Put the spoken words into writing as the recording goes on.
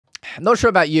Not sure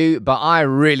about you, but I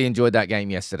really enjoyed that game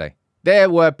yesterday. There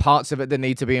were parts of it that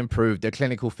need to be improved. The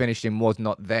clinical finishing was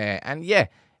not there. And yeah,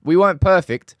 we weren't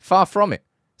perfect. Far from it.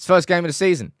 It's first game of the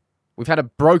season. We've had a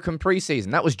broken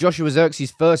preseason. That was Joshua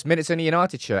Zirkzee's first minutes in a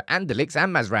United shirt. And Delik's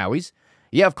and Mazraoui's.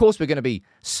 Yeah, of course we're going to be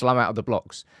slow out of the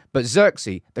blocks. But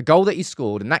Zirkzee, the goal that he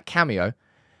scored and that cameo,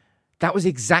 that was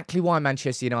exactly why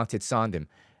Manchester United signed him.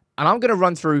 And I'm going to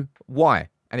run through why.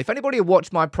 And if anybody had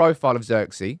watched my profile of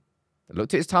Zirkzee,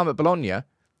 looked at his time at Bologna,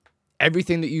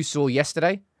 everything that you saw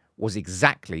yesterday was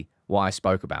exactly what I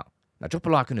spoke about. Now drop a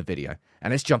like on the video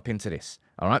and let's jump into this,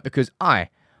 all right? Because I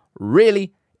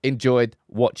really enjoyed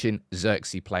watching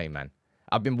Zirkzee play, man.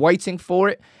 I've been waiting for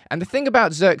it. And the thing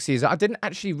about Zirkzee is that I didn't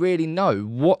actually really know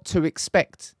what to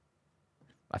expect.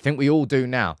 I think we all do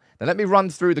now. Now let me run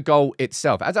through the goal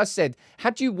itself. As I said,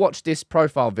 had you watched this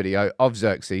profile video of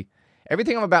Zirkzee,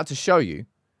 everything I'm about to show you,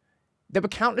 there were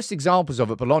countless examples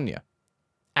of at Bologna.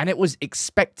 And it was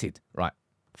expected, right?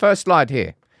 First slide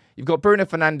here. You've got Bruno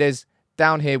Fernandes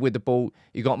down here with the ball.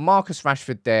 You've got Marcus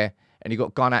Rashford there. And you've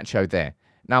got Garnacho there.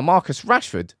 Now, Marcus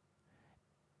Rashford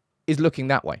is looking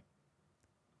that way.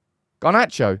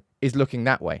 Garnacho is looking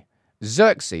that way.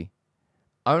 Zirkzee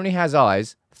only has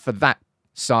eyes for that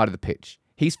side of the pitch.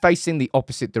 He's facing the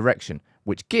opposite direction,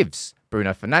 which gives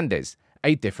Bruno Fernandes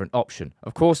a different option.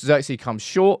 Of course, Zirkzee comes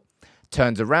short,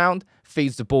 turns around,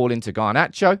 feeds the ball into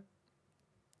Garnacho,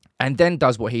 and then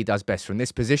does what he does best from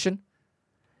this position.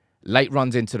 Late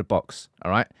runs into the box, all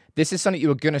right? This is something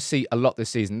you are going to see a lot this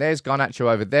season. There's Garnacho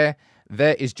over there.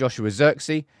 There is Joshua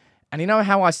Zirkzee. And you know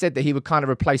how I said that he would kind of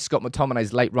replace Scott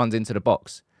McTominay's late runs into the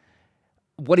box?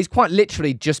 Well, he's quite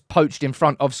literally just poached in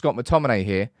front of Scott McTominay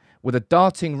here with a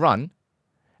darting run.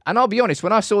 And I'll be honest,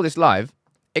 when I saw this live,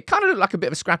 it kind of looked like a bit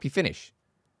of a scrappy finish.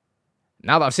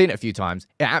 Now that I've seen it a few times,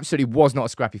 it absolutely was not a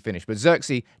scrappy finish. But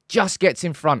Zirkzee just gets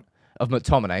in front of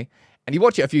McTominay. And you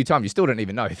watch it a few times, you still don't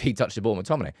even know if he touched the ball with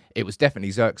McTominay. It was definitely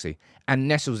Zirkzee. And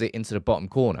nestles it into the bottom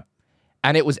corner.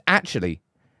 And it was actually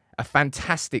a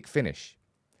fantastic finish.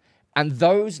 And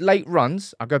those late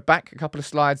runs, I'll go back a couple of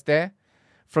slides there.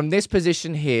 From this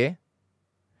position here,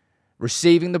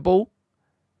 receiving the ball,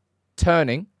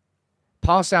 turning,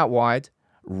 pass out wide,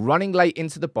 running late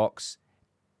into the box,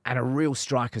 and a real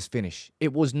striker's finish.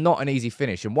 It was not an easy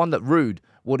finish, and one that Ruud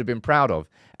would have been proud of,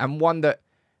 and one that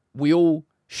we all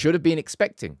should have been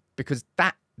expecting, because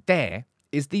that there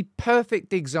is the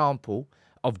perfect example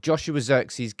of Joshua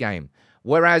Zirkzee's game.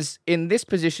 Whereas in this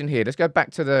position here, let's go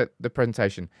back to the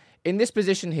presentation. In this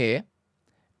position here,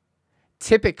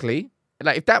 typically,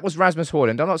 like if that was Rasmus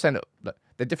Højlund, I'm not saying that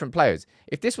they're different players.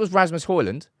 If this was Rasmus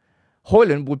Højlund,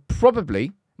 Højlund would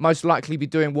probably most likely be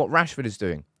doing what Rashford is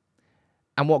doing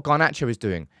and what Garnacho is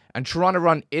doing and trying to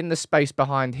run in the space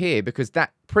behind here, because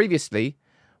that previously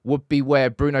would be where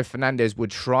Bruno Fernandes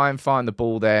would try and find the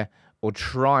ball there or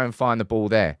try and find the ball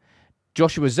there.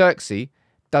 Joshua Zirkzee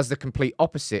does the complete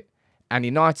opposite, and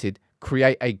United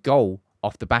create a goal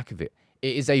off the back of it.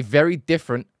 It is a very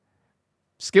different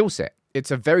skill set.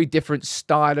 It's a very different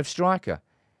style of striker.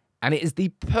 And it is the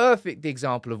perfect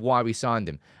example of why we signed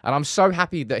him. And I'm so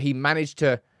happy that he managed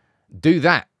to do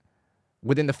that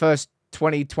within the first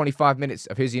 20, 25 minutes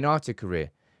of his United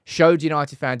career. Showed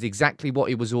United fans exactly what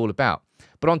he was all about.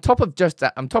 But on top of just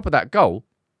that, on top of that goal,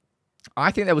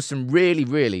 I think there was some really,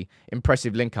 really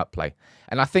impressive link-up play.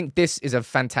 And I think this is a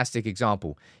fantastic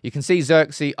example. You can see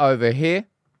Zirkzee over here,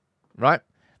 right?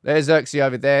 There's Zirkzee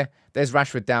over there. There's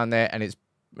Rashford down there. And it's,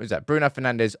 what is that? Bruno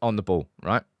Fernandes on the ball,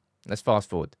 right? Let's fast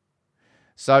forward.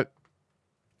 So,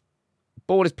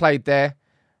 ball is played there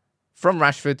from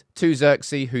Rashford to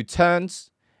Zirkzee, who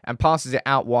turns and passes it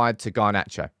out wide to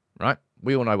Garnacho, right?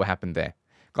 We all know what happened there.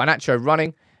 Garnacho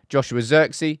running. Joshua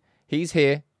Zirkzee, he's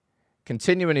here,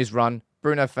 continuing his run.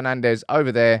 Bruno Fernandes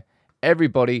over there.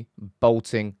 Everybody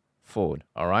bolting forward,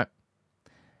 all right?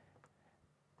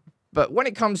 But when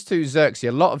it comes to Zirkzee,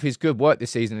 a lot of his good work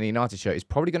this season in the United shirt is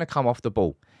probably going to come off the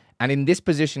ball. And in this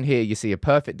position here, you see a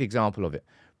perfect example of it.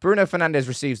 Bruno Fernandes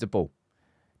receives the ball.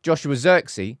 Joshua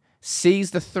Zirkzee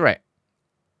sees the threat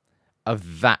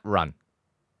of that run.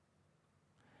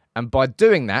 And by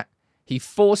doing that, he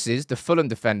forces the Fulham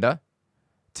defender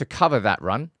to cover that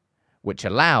run, which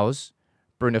allows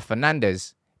Bruno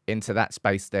Fernandes into that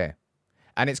space there.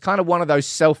 And it's kind of one of those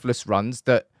selfless runs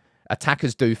that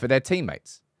attackers do for their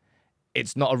teammates.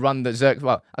 It's not a run that Zirkzee...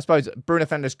 Well, I suppose Bruno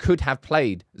Fernandes could have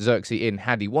played Zirkzee in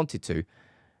had he wanted to,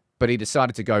 but he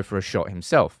decided to go for a shot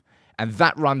himself. And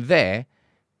that run there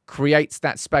creates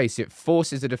that space. It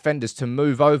forces the defenders to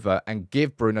move over and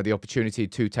give Bruno the opportunity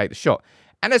to take the shot.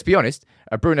 And let's be honest,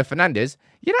 Bruno Fernandes,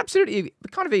 you'd absolutely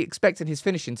kind of be expecting his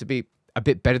finishing to be a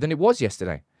bit better than it was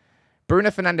yesterday. Bruno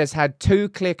Fernandes had 2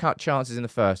 clear-cut chances in the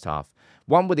first half.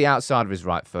 One with the outside of his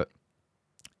right foot.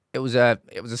 It was a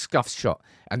scuffed shot.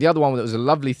 And the other one that was a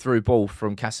lovely through ball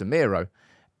from Casemiro.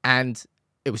 And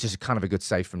it was just kind of a good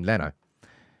save from Leno.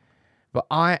 But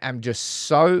I am just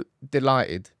so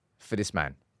delighted for this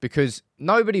man. Because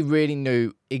nobody really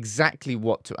knew exactly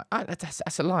what to...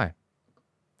 That's a lie.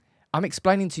 I'm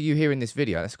explaining to you here in this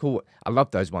video. That's cool. I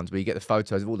love those ones where you get the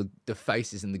photos of all the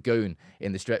faces and the goon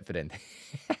in the Stretford end.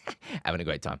 Having a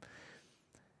great time.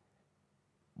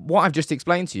 What I've just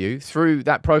explained to you through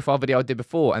that profile video I did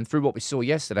before and through what we saw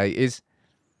yesterday is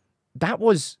that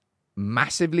was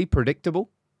massively predictable.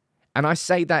 And I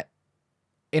say that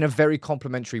in a very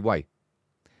complimentary way.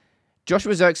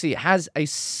 Joshua Zirkzee has a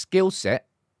skill set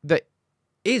that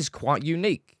is quite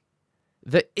unique.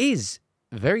 That is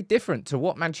very different to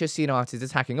what Manchester United's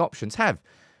attacking options have.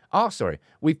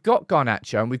 We've got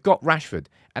Garnacho and we've got Rashford.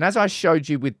 And as I showed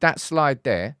you with that slide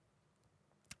there,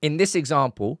 in this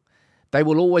example, they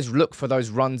will always look for those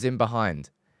runs in behind.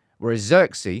 Whereas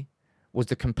Zirkzee was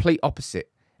the complete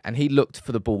opposite. And he looked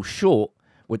for the ball short,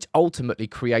 which ultimately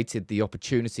created the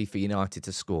opportunity for United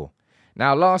to score.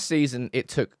 Now, last season, it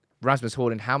took Rasmus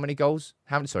Højlund how many goals?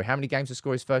 How many games to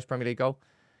score his first Premier League goal?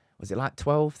 Was it like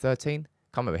 12, 13?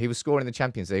 Can't remember. He was scoring in the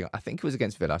Champions League. I think it was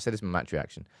against Villa. I said this in my match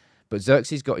reaction. But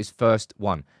Zirkzee's got his first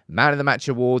one. Man of the Match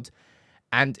award.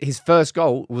 And his first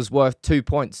goal was worth 2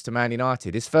 points to Man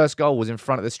United. His first goal was in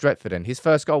front of the Stretford end. His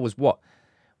first goal was what?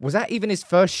 Was that even his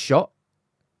first shot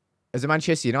as a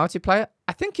Manchester United player?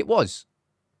 I think it was.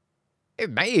 It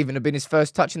may even have been his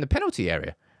first touch in the penalty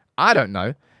area. I don't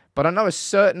know. But I know a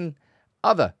certain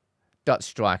other Dutch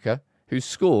striker who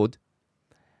scored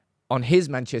on his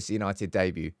Manchester United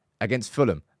debut against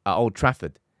Fulham at Old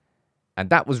Trafford. And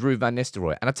that was Ruud van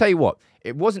Nistelrooy. And I tell you what,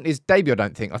 it wasn't his debut, I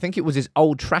don't think. I think it was his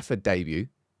Old Trafford debut.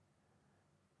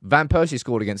 Van Persie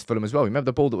scored against Fulham as well. Remember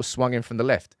the ball that was swung in from the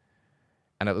left?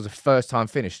 And it was a first-time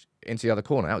finish into the other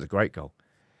corner. That was a great goal.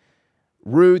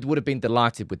 Ruud would have been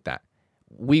delighted with that.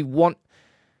 We want...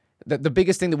 The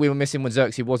biggest thing that we were missing when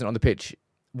Zirkzee wasn't on the pitch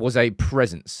was a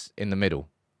presence in the middle.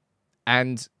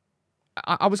 And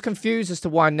I was confused as to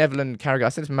why Neville and Carragher... I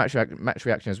said this in match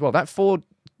reaction as well. That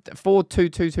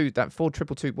 4-2-2-2, that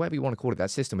 4-2-2, whatever you want to call it,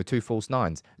 that system with 2 false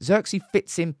nines. Zirkzee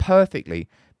fits in perfectly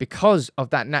because of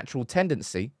that natural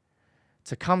tendency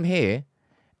to come here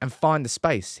and find the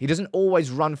space. He doesn't always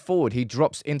run forward. He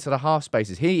drops into the half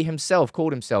spaces. He himself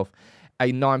called himself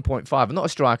a 9.5. I'm not a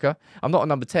striker. I'm not a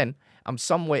number 10. I'm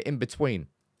somewhere in between.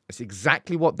 It's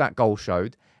exactly what that goal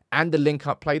showed. And the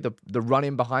link-up play, the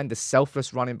run-in behind, the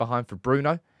selfless run-in behind for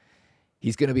Bruno.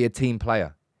 He's going to be a team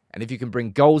player. And if you can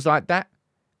bring goals like that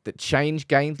change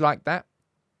games like that,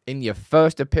 in your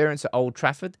first appearance at Old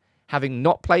Trafford, having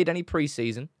not played any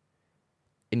pre-season,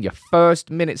 in your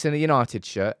first minutes in a United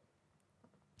shirt,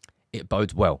 it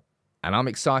bodes well. And I'm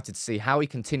excited to see how he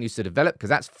continues to develop, because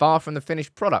that's far from the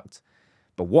finished product.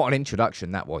 But what an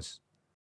introduction that was.